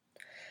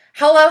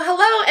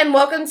Hello, and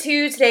welcome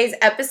to today's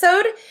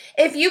episode.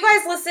 If you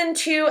guys listened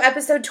to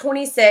episode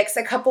 26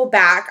 a couple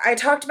back, I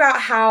talked about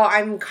how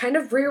I'm kind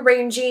of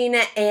rearranging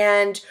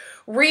and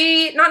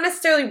not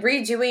necessarily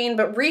redoing,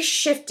 but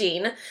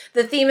reshifting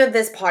the theme of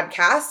this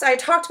podcast. I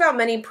talked about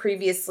many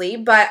previously,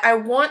 but I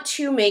want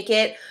to make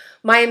it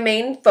my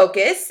main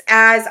focus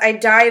as I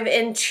dive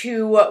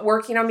into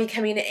working on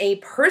becoming a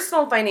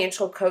personal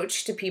financial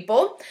coach to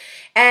people.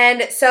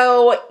 And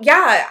so,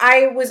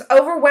 I was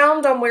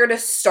overwhelmed on where to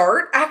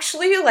start,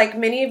 actually, like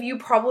many of you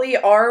probably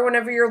are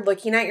whenever you're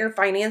looking at your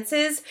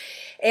finances.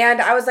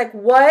 And I was like,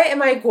 what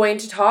am I going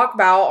to talk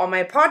about on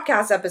my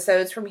podcast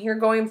episodes from here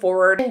going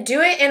forward? And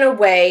do it in a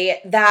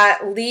way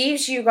that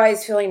leaves you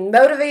guys feeling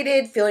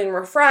motivated, feeling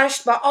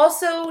refreshed, but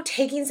also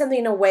taking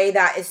something away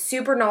that is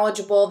super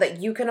knowledgeable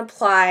that you can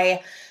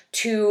apply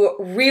to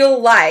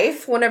real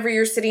life whenever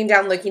you're sitting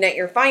down looking at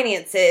your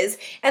finances.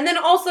 And then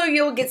also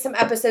you'll get some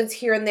episodes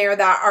here and there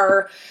that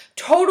are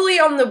totally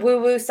on the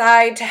woo-woo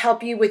side to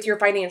help you with your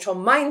financial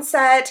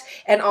mindset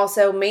and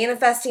also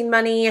manifesting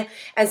money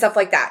and stuff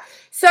like that.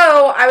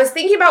 So I was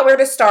thinking about where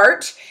to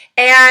start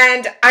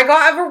and I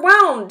got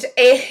overwhelmed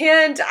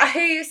and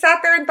I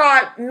sat there and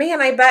thought,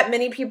 man, I bet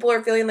many people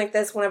are feeling like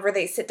this whenever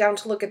they sit down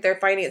to look at their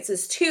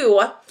finances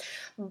too.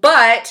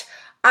 But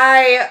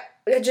I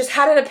just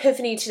had an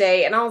epiphany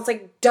today and I was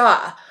like,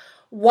 duh,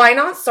 why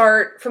not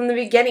start from the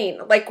beginning?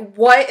 Like,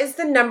 what is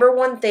the number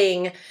one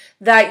thing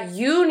that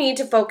you need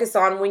to focus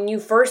on when you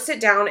first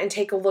sit down and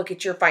take a look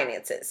at your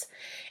finances?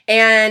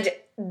 And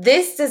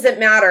this doesn't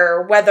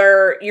matter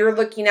whether you're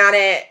looking at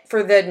it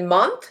for the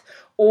month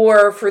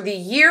or for the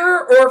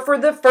year or for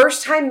the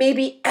first time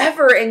maybe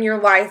ever in your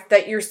life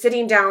that you're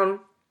sitting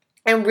down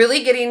and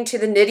really getting to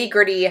the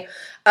nitty-gritty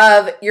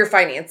of your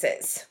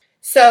finances.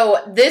 So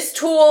this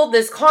tool,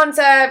 this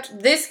concept,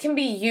 this can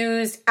be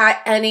used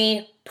at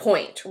any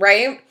point,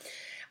 right?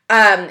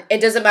 It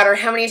doesn't matter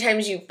how many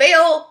times you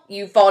fail,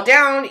 you fall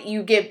down,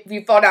 you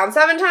fall down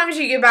 7 times,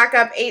 you get back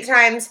up 8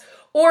 times,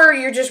 or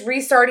you're just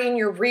restarting,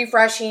 you're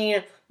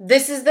refreshing.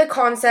 This is the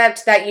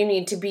concept that you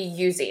need to be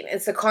using.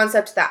 It's the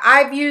concept that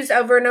I've used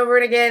over and over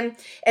and again.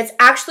 It's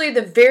actually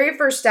the very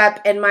first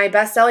step in my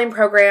best-selling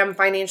program,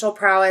 Financial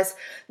Prowess,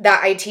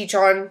 that I teach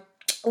on.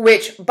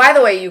 Which, by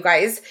the way, you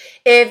guys,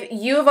 if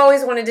you have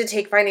always wanted to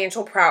take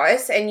Financial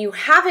Prowess and you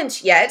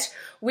haven't yet,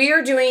 we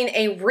are doing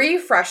a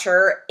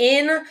refresher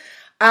in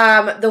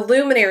the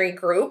Luminary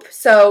group.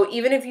 So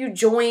even if you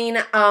join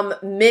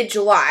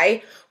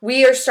mid-July,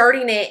 we are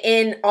starting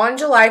it on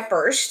July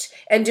 1st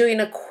and doing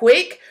a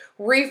quick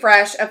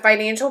refresh of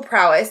Financial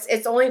Prowess.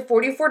 It's only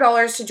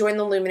 $44 to join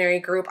the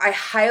Luminary group. I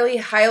highly,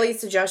 highly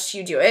suggest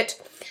you do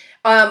it.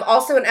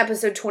 Also in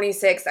episode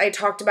 26, I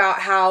talked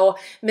about how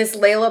Miss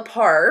Layla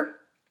Parr,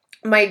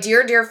 my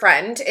dear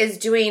friend, is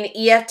doing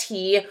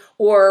EFT,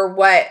 or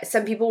what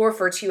some people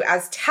refer to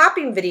as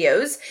tapping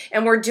videos,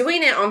 and we're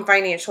doing it on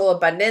financial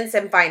abundance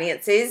and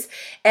finances.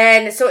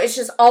 And so it's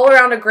just all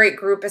around a great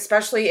group,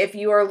 especially if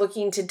you are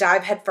looking to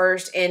dive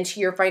headfirst into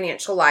your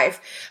financial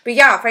life. But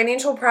yeah,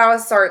 Financial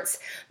Prowess starts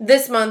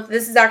this month.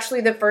 This is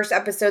actually the first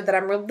episode that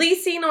I'm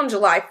releasing on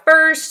July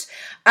 1st.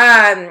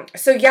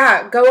 So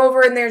yeah, go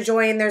over in there,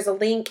 join. There's a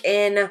link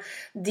in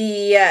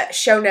the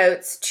show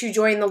notes to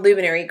join the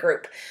Luminary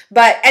group.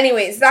 But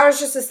anyways, that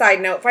was just a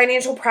side note.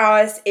 Financial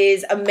Prowess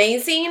is amazing.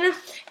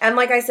 And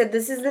like I said,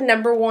 this is the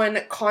number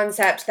one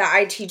concept that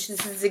I teach.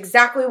 This is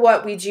exactly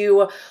what we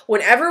do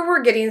whenever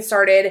we're getting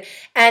started.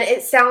 And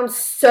it sounds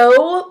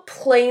so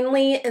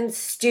plainly and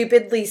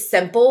stupidly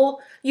simple.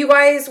 You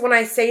guys, when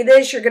I say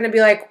this, you're going to be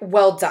like,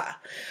 well, duh.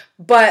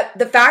 But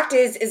the fact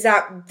is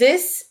that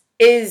this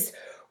is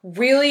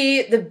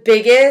really the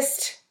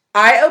biggest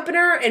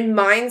eye-opener and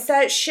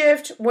mindset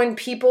shift when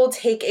people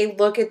take a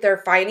look at their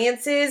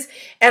finances.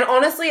 And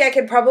honestly, I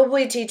could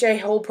probably teach a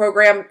whole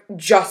program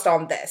just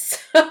on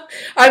this.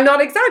 I'm not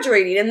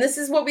exaggerating. And this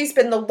is what we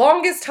spend the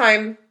longest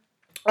time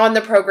on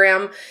the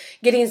program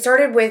getting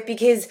started with,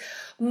 because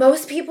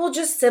most people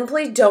just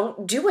simply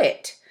don't do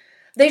it.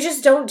 They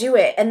just don't do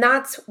it. And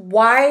that's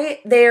why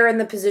they're in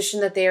the position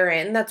that they're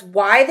in. That's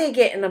why they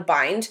get in a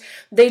bind.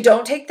 They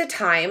don't take the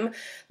time.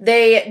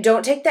 They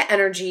don't take the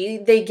energy.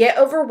 They get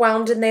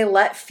overwhelmed and they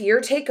let fear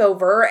take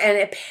over, and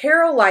it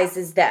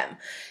paralyzes them.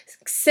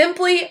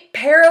 Simply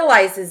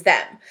paralyzes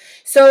them.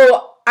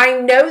 So I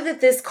know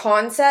that this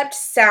concept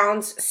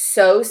sounds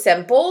so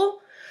simple,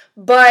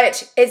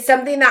 but it's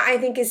something that I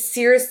think is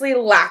seriously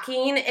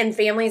lacking in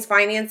families'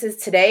 finances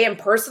today and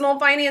personal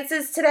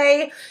finances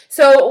today.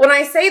 So when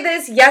I say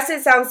this, yes,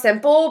 it sounds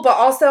simple, but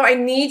also I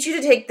need you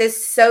to take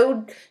this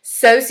so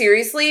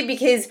seriously,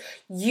 because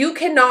you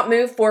cannot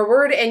move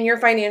forward in your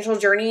financial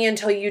journey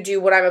until you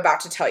do what I'm about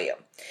to tell you.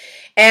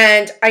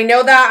 And I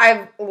know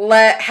that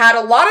I've had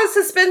a lot of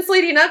suspense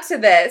leading up to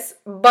this,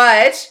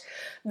 but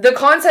the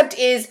concept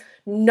is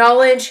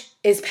knowledge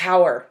is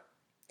power.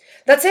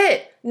 That's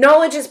it.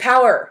 Knowledge is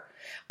power.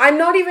 I'm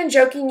not even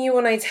joking you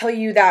when I tell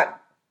you that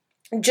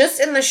just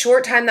in the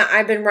short time that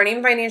I've been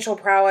running Financial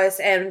Prowess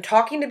and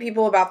talking to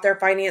people about their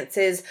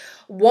finances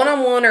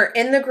one-on-one or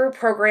in the group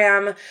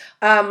program,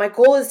 my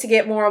goal is to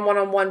get more on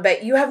one-on-one,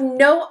 but you have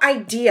no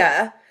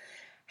idea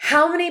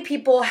how many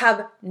people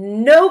have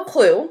no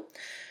clue,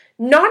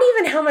 not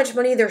even how much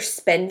money they're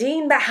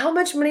spending, but how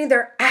much money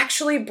they're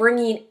actually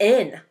bringing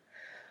in.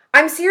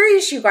 I'm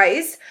serious, you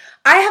guys.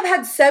 I have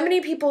had so many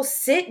people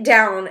sit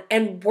down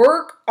and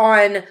work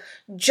on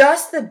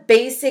just the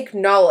basic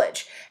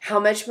knowledge. How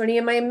much money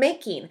am I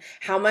making?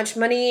 How much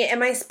money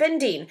am I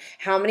spending?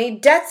 How many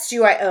debts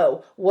do I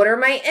owe? What are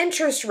my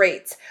interest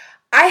rates?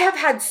 I have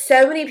had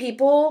so many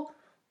people,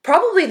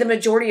 probably the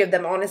majority of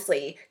them,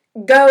 honestly,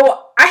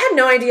 go, I had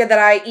no idea that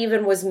I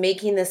even was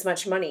making this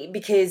much money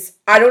because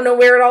I don't know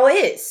where it all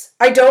is.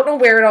 I don't know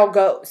where it all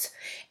goes.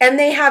 And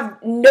they have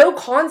no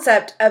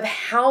concept of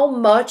how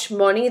much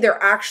money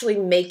they're actually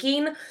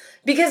making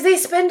because they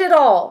spend it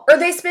all or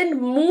they spend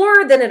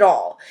more than it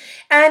all.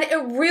 And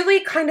it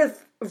really kind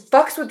of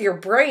fucks with your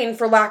brain,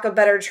 for lack of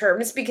better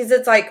terms, because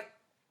it's like,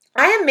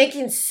 I am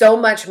making so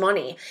much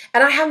money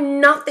and I have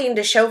nothing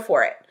to show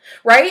for it,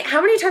 right?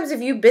 How many times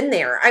have you been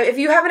there? If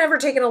you haven't ever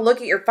taken a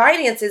look at your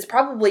finances,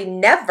 probably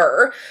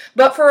never.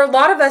 But for a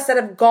lot of us that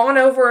have gone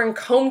over and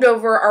combed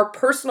over our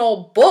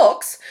personal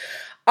books,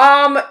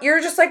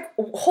 you're just like,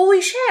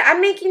 holy shit,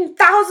 I'm making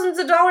thousands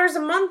of dollars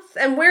a month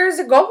and where is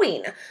it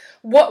going?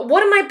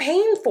 What am I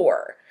paying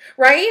for,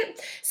 right?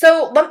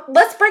 So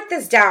let's break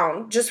this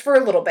down just for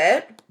a little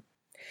bit.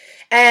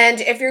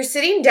 And if you're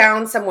sitting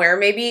down somewhere,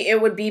 maybe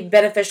it would be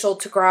beneficial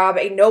to grab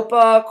a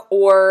notebook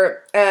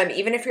or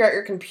even if you're at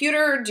your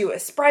computer, do a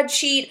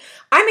spreadsheet.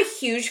 I'm a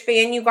huge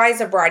fan, you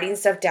guys, of writing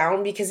stuff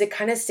down because it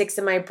kind of sticks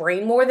in my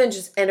brain more than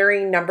just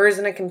entering numbers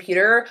in a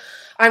computer.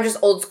 I'm just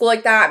old school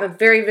like that. I'm a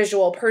very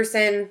visual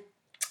person.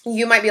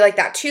 You might be like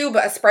that too,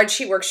 but a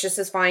spreadsheet works just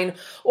as fine.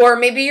 Or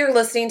maybe you're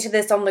listening to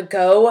this on the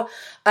go.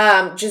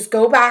 Just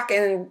go back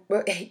and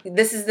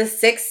this is the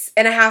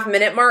 6.5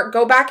 minute mark.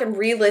 Go back and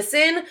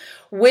re-listen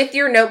with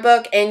your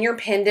notebook and your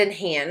pen in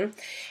hand.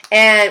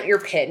 And your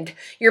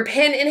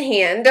pen in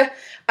hand.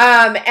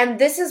 And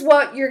this is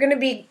what you're gonna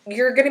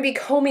be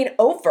combing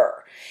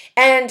over.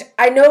 And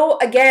I know,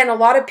 again, a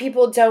lot of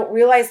people don't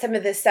realize some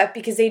of this stuff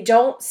because they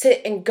don't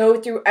sit and go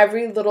through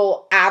every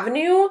little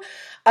avenue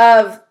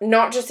of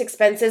not just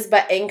expenses,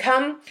 but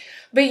income.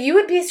 But you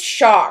would be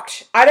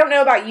shocked. I don't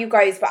know about you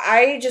guys, but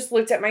I just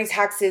looked at my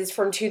taxes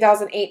from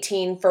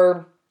 2018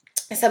 for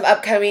some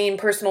upcoming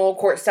personal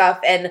court stuff.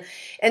 And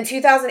in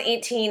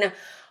 2018,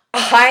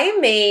 I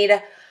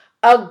made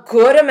a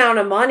good amount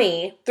of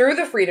money through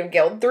the Freedom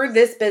Guild, through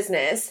this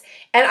business.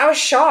 And I was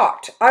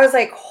shocked. I was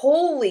like,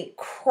 holy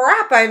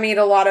crap, I made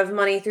a lot of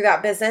money through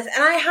that business.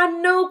 And I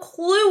had no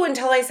clue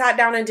until I sat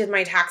down and did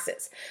my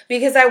taxes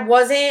because I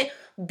wasn't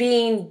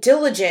being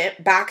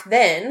diligent back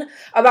then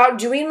about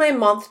doing my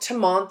month to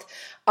month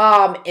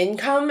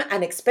income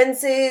and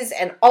expenses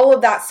and all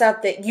of that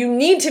stuff that you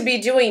need to be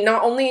doing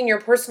not only in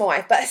your personal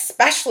life, but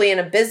especially in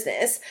a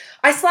business.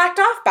 I slacked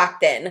off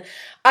back then.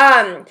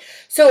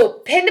 So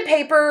pen to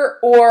paper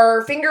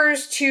or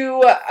fingers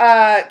to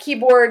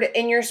keyboard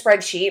in your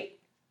spreadsheet,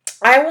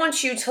 I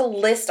want you to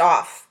list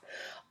off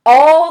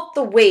all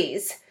the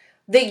ways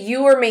that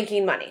you are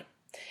making money.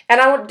 And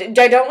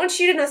I don't want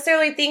you to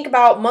necessarily think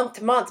about month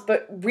to month,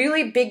 but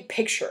really big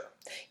picture,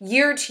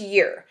 year to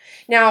year.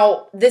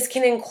 Now, this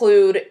can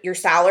include your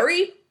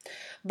salary,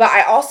 but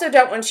I also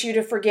don't want you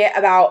to forget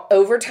about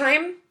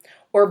overtime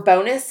or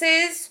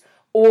bonuses,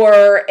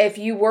 or if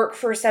you work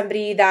for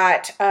somebody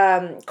that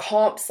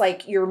comps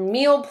like your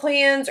meal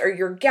plans or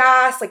your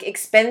gas, like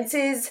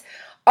expenses,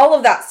 all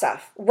of that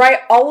stuff. Write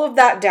all of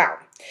that down.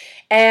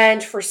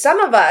 And for some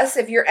of us,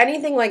 if you're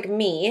anything like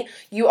me,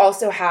 you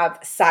also have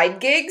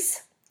side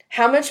gigs.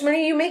 How much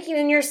money are you making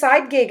in your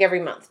side gig every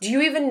month? Do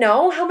you even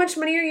know how much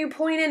money are you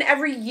pulling in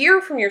every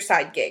year from your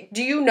side gig?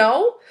 Do you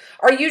know?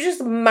 Are you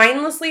just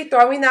mindlessly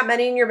throwing that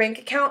money in your bank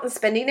account and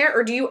spending it?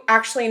 Or do you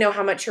actually know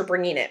how much you're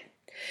bringing in?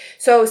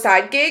 So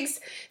side gigs,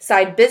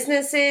 side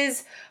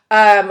businesses.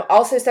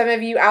 Also, some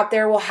of you out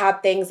there will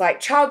have things like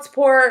child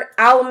support,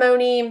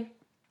 alimony,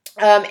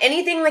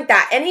 anything like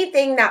that.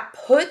 Anything that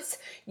puts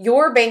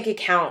your bank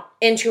account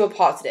into a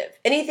positive.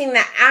 Anything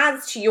that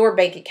adds to your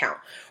bank account.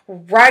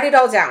 Write it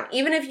all down.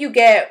 Even if you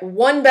get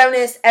one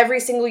bonus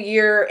every single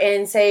year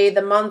in, say,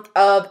 the month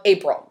of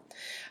April,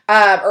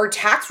 or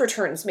tax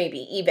returns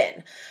maybe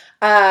even.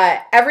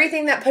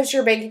 Everything that puts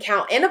your bank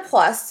account in a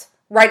plus,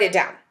 write it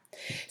down.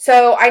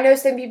 So I know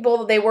some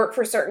people, they work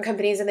for certain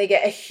companies and they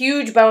get a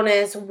huge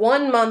bonus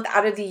 1 month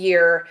out of the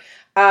year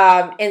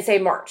in, say,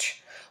 March.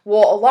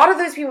 Well, a lot of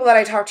those people that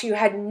I talked to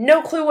had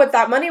no clue what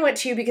that money went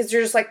to because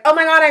they're just like, oh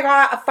my God, I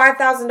got a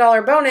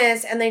 $5,000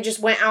 bonus, and they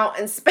just went out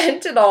and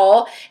spent it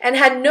all and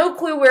had no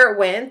clue where it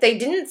went. They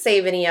didn't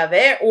save any of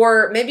it,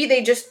 or maybe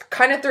they just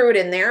kind of threw it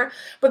in there.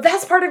 But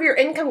that's part of your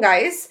income,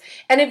 guys.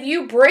 And if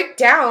you break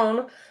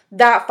down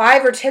that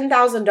 $5,000 or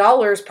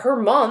 $10,000 per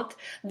month,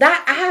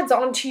 that adds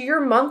onto your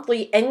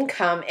monthly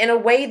income in a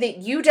way that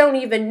you don't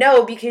even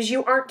know because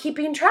you aren't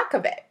keeping track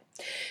of it.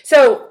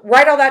 So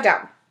write all that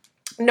down.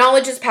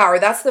 knowledge is power.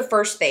 That's the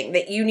first thing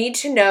that you need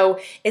to know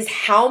is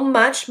how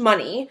much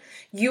money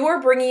you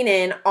are bringing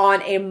in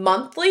on a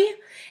monthly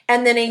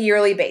and then a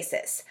yearly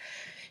basis.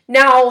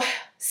 Now,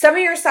 some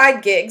of your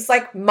side gigs,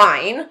 like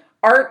mine,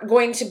 aren't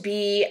going to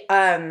be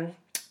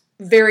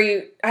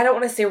very, I don't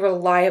want to say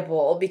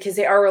reliable because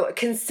they are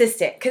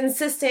consistent.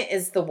 Consistent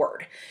is the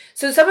word.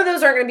 So some of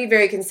those aren't going to be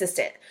very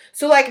consistent.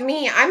 So like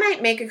me, I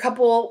might make a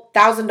couple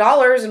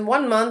 $1,000s in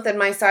one month in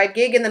my side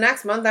gig, and the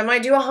next month I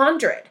might do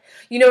 100.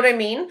 You know what I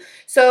mean?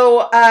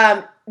 So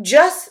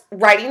just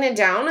writing it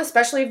down,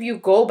 especially if you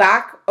go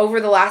back over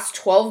the last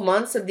 12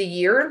 months of the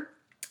year,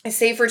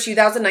 say for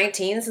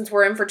 2019, since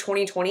we're in for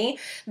 2020,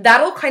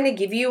 that'll kind of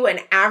give you an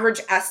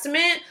average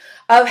estimate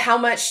of how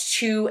much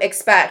to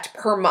expect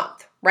per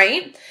month,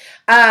 right?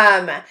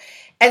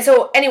 And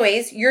so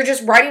anyways, you're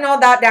just writing all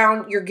that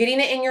down. You're getting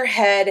it in your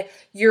head.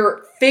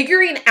 You're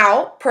figuring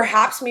out,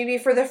 perhaps maybe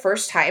for the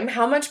first time,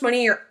 how much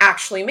money you're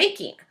actually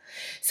making.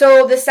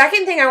 So the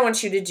second thing I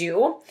want you to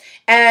do,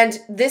 and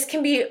this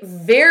can be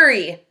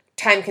very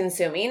time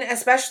consuming,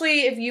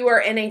 especially if you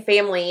are in a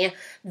family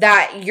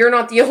that you're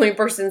not the only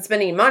person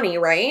spending money,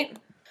 right?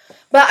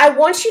 But I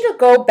want you to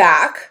go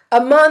back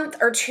a month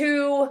or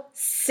two,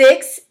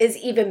 6 is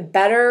even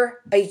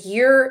better, a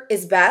year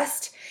is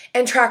best,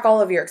 and track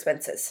all of your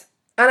expenses.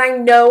 And I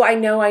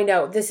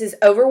know, this is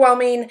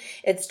overwhelming,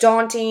 it's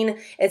daunting,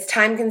 it's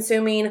time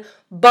consuming,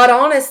 but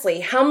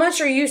honestly, how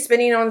much are you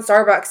spending on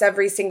Starbucks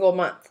every single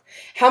month?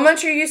 How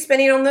much are you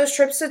spending on those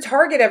trips to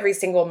Target every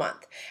single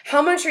month?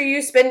 How much are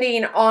you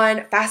spending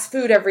on fast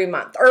food every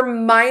month or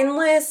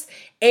mindless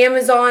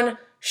Amazon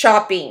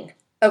shopping?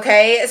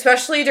 Okay,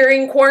 especially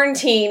during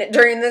quarantine,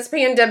 during this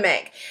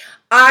pandemic.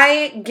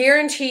 I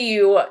guarantee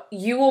you,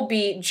 you will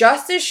be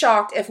just as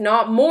shocked, if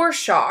not more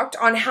shocked,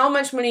 on how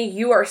much money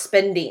you are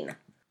spending.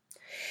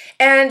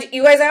 And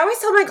you guys, I always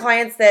tell my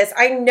clients this.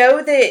 I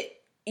know that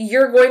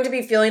you're going to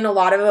be feeling a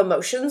lot of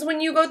emotions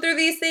when you go through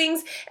these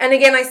things. And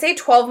again, I say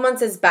 12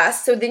 months is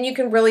best, so then you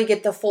can really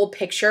get the full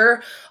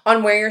picture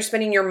on where you're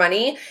spending your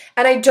money.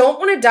 And I don't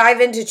want to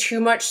dive into too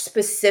much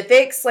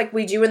specifics like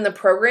we do in the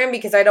program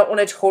because I don't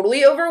want to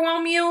totally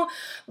overwhelm you.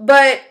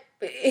 But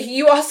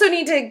you also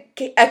need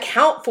to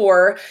account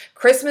for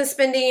Christmas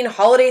spending,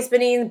 holiday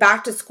spending,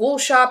 back to school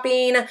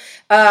shopping,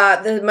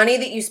 the money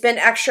that you spend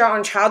extra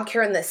on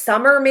childcare in the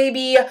summer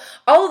maybe,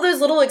 all of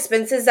those little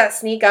expenses that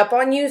sneak up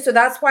on you. So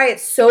that's why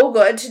it's so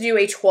good to do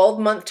a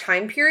 12-month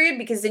time period,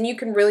 because then you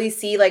can really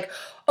see like,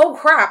 oh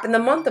crap, in the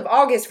month of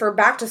August for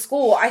back to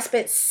school, I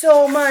spent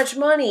so much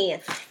money.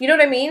 You know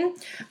what I mean?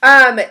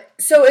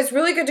 So it's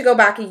really good to go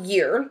back a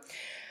year.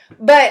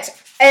 But,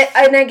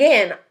 and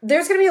again,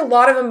 there's going to be a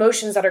lot of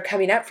emotions that are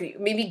coming up for you.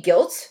 Maybe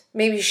guilt,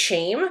 maybe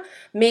shame,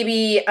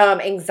 maybe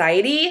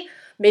anxiety,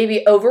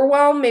 maybe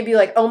overwhelm, maybe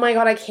like, oh my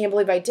God, I can't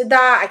believe I did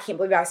that. I can't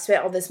believe I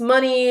spent all this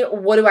money.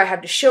 What do I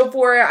have to show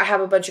for it? I have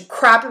a bunch of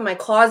crap in my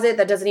closet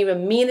that doesn't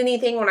even mean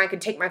anything when I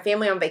could take my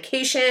family on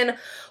vacation.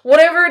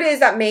 Whatever it is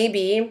that may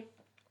be,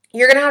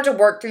 you're going to have to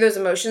work through those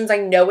emotions. I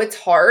know it's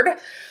hard,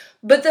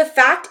 but the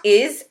fact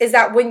is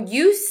that when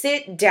you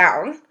sit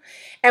down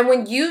and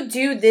when you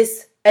do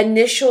this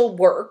initial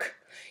work,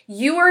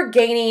 you are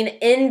gaining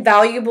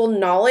invaluable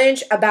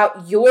knowledge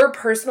about your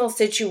personal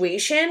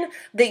situation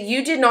that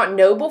you did not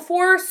know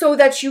before so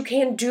that you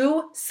can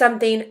do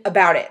something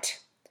about it.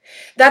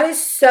 That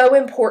is so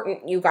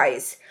important, you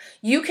guys.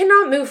 You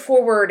cannot move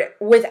forward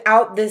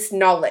without this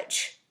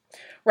knowledge,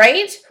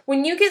 right?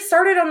 When you get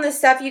started on this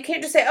stuff, you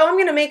can't just say, oh, I'm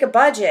going to make a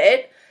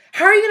budget.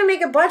 How are you going to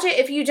make a budget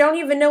if you don't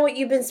even know what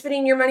you've been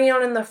spending your money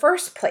on in the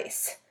first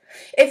place?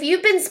 If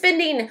you've been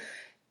spending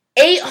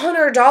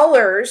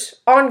 $800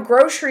 on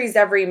groceries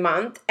every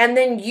month, and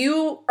then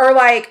you are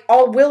like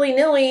all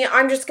willy-nilly,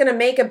 I'm just going to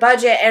make a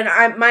budget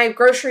and my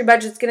grocery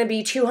budget's going to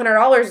be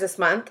 $200 this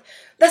month.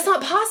 That's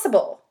not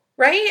possible,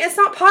 right? It's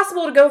not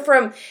possible to go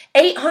from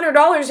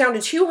 $800 down to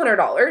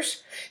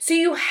 $200. So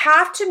you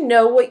have to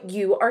know what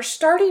you are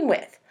starting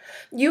with.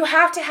 You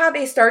have to have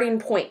a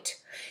starting point.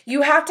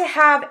 You have to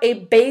have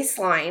a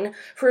baseline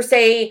for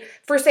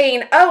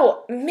saying,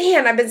 oh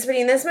man, I've been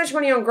spending this much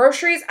money on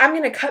groceries. I'm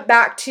going to cut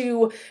back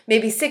to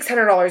maybe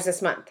 $600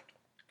 this month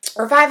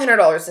or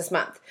 $500 this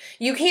month.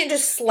 You can't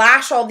just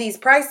slash all these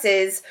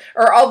prices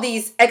or all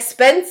these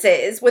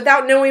expenses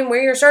without knowing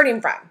where you're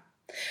starting from.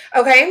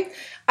 Okay.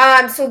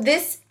 So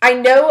this, I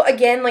know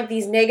again, like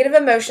these negative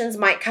emotions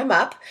might come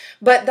up,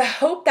 but the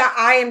hope that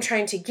I am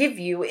trying to give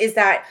you is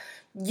that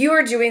you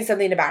are doing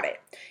something about it.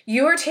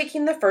 You are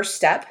taking the first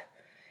step.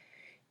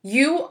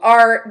 You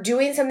are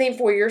doing something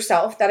for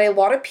yourself that a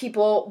lot of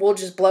people will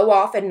just blow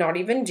off and not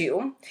even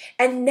do.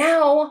 And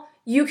now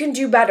you can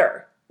do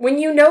better. When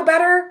you know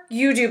better,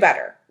 you do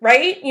better,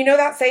 right? You know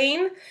that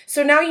saying?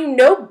 So now you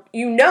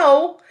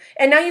know,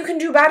 and now you can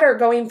do better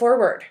going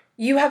forward.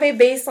 You have a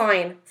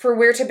baseline for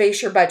where to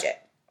base your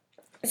budget.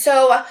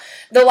 So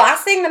the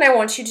last thing that I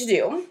want you to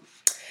do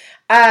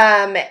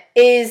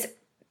is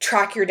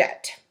track your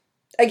debt.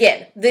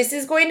 Again, this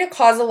is going to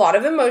cause a lot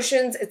of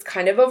emotions. It's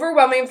kind of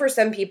overwhelming for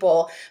some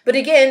people. But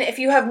again, if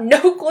you have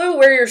no clue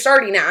where you're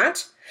starting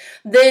at,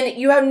 then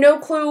you have no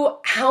clue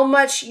how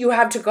much you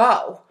have to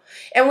go.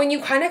 And when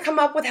you kind of come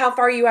up with how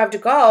far you have to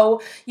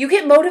go, you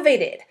get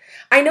motivated.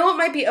 I know it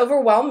might be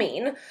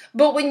overwhelming,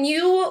 but when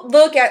you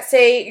look at,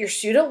 say, your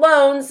student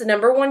loans, the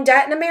number one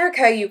debt in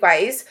America, you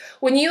guys,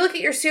 when you look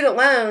at your student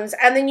loans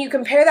and then you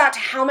compare that to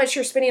how much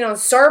you're spending on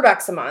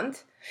Starbucks a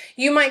month,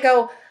 you might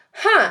go,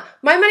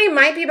 my money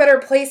might be better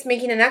placed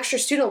making an extra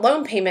student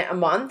loan payment a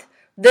month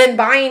than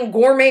buying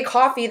gourmet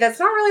coffee that's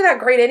not really that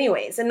great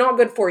anyways and not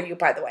good for you,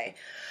 by the way.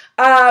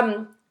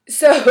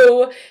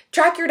 So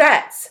track your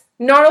debts.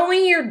 Not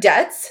only your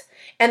debts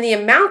and the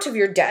amount of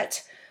your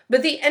debt,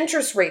 but the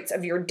interest rates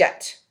of your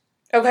debt.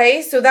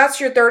 Okay, so that's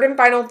your third and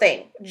final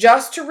thing.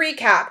 Just to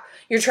recap,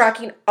 you're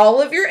tracking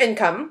all of your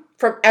income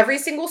from every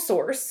single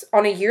source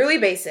on a yearly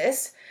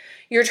basis.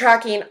 You're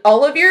tracking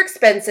all of your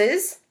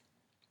expenses.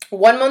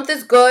 1 month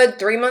is good,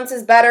 3 months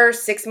is better,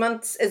 6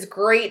 months is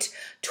great,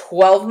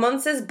 12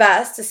 months is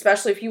best,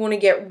 especially if you want to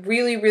get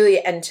really,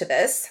 really into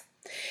this.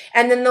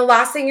 And then the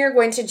last thing you're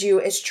going to do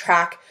is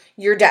track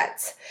your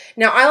debts.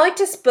 Now, I like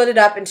to split it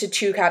up into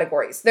two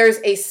categories. There's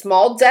a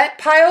small debt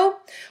pile,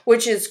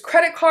 which is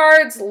credit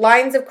cards,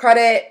 lines of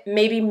credit,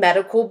 maybe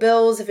medical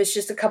bills if it's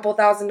just a couple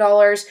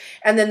 $1,000s,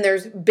 and then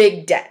there's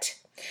big debt.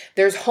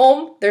 There's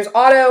home, there's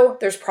auto,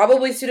 there's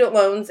probably student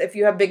loans if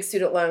you have big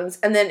student loans.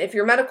 And then if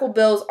your medical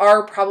bills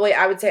are probably,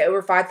 I would say,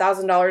 over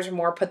 $5,000 or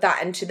more, put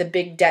that into the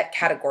big debt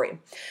category.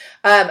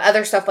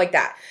 Other stuff like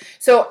that.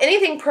 So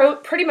anything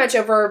pretty much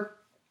over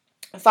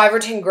 5 or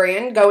 10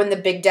 grand go in the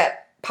big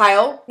debt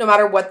pile, no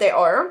matter what they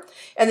are.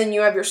 And then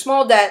you have your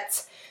small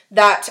debts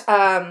that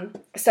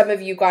some of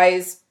you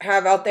guys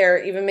have out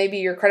there. Even maybe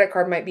your credit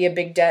card might be a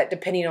big debt,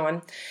 depending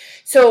on.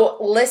 So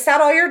list out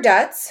all your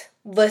debts.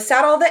 List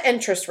out all the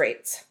interest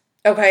rates,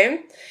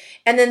 okay?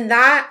 And then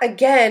that,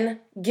 again,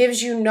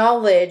 gives you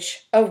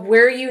knowledge of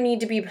where you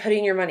need to be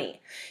putting your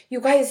money. You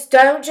guys,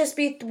 don't just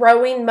be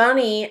throwing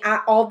money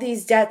at all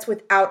these debts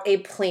without a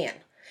plan.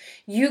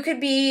 You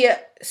could be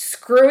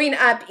screwing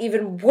up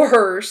even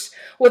worse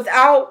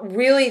without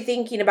really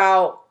thinking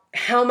about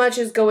how much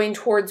is going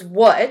towards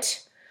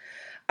what,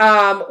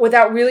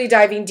 without really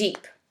diving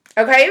deep,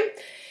 okay?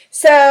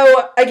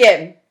 So,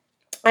 again,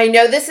 I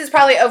know this is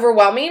probably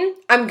overwhelming.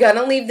 I'm going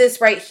to leave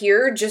this right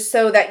here just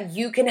so that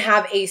you can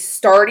have a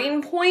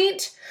starting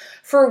point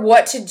for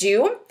what to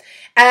do.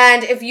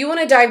 And if you want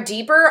to dive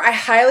deeper, I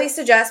highly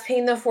suggest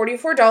paying the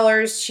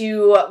 $44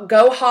 to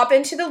go hop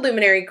into the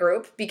Luminary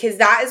group, because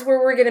that is where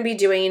we're going to be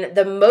doing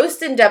the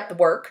most in-depth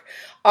work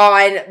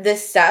on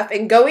this stuff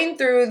and going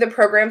through the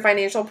program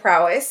Financial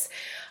Prowess.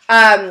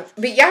 But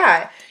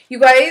yeah, you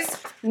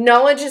guys,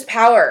 knowledge is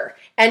power.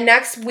 And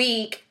next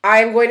week,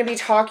 I'm going to be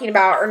talking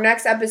about, or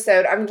next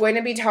episode, I'm going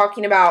to be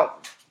talking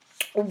about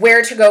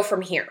where to go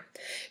from here.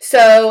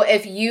 So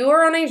if you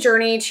are on a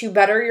journey to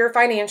better your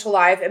financial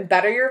life and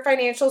better your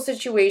financial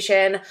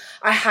situation,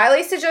 I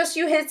highly suggest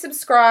you hit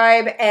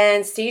subscribe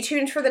and stay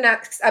tuned for the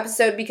next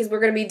episode, because we're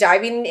going to be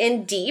diving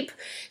in deep.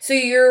 So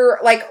you're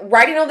like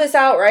writing all this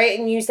out, right?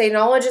 And you say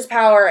knowledge is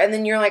power. And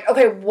then you're like,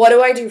 okay, what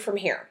do I do from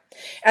here?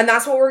 And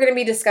that's what we're going to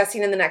be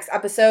discussing in the next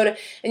episode.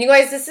 And you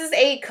guys, this is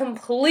a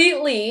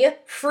completely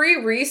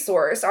free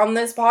resource on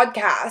this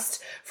podcast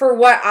for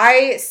what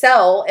I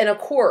sell in a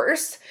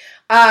course.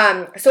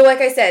 So like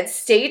I said,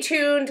 stay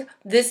tuned.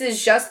 This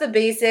is just the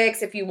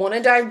basics. If you want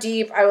to dive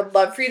deep, I would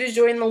love for you to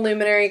join the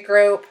Luminary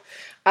group.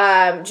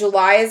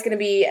 July is going to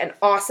be an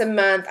awesome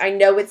month. I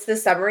know it's the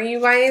summer, you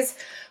guys,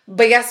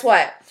 but guess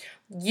what?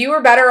 You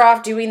are better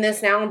off doing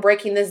this now and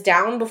breaking this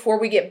down before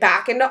we get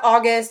back into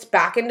August,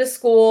 back into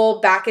school,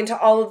 back into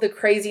all of the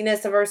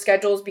craziness of our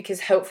schedules,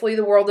 because hopefully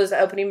the world is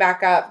opening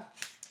back up.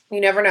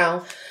 You never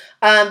know.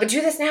 But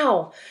do this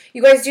now.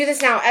 You guys, do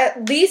this now.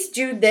 At least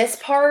do this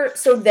part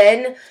so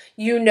then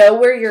you know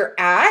where you're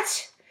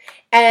at,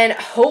 and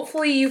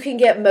hopefully you can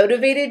get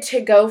motivated to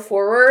go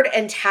forward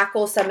and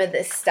tackle some of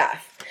this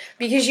stuff,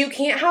 because you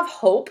can't have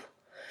hope.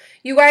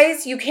 You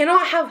guys, you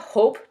cannot have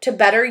hope to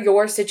better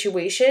your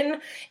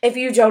situation if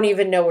you don't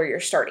even know where you're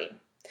starting.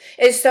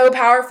 It's so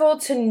powerful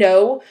to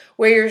know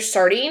where you're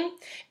starting,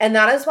 and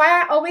that is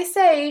why I always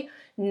say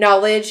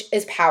knowledge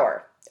is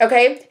power.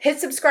 Okay, hit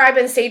subscribe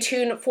and stay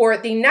tuned for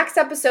the next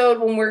episode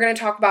when we're going to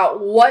talk about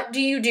what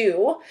do you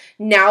do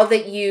now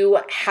that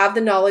you have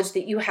the knowledge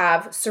that you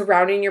have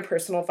surrounding your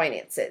personal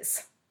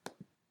finances.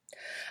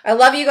 I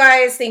love you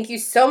guys. Thank you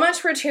so much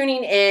for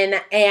tuning in,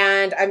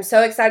 and I'm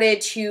so excited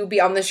to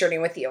be on this journey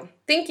with you.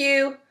 Thank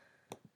you.